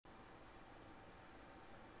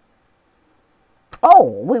Oh,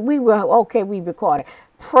 we were okay. We recorded.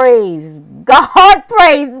 Praise God,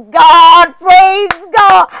 praise God, praise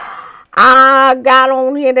God. I got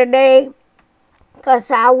on here today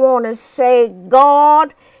because I want to say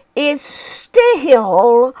God is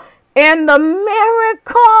still in the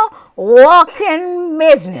miracle walking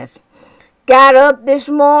business. Got up this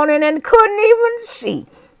morning and couldn't even see.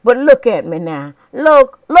 But look at me now.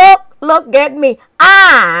 Look at me.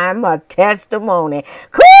 I'm a testimony.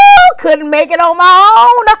 Who couldn't make it on my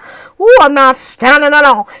own? Who I'm not standing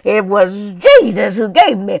alone. It was Jesus who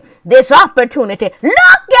gave me this opportunity. Look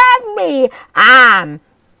at me. I'm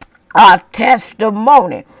a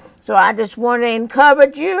testimony. So I just want to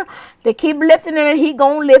encourage you to keep lifting him and he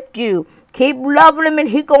gonna lift you. Keep loving him and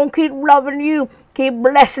he gonna keep loving you. Keep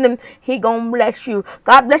blessing him, he gonna bless you.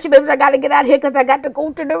 God bless you, babies. I gotta get out of here because I got to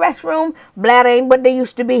go to the restroom. Bladder ain't what they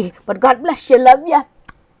used to be. But God bless you, love you.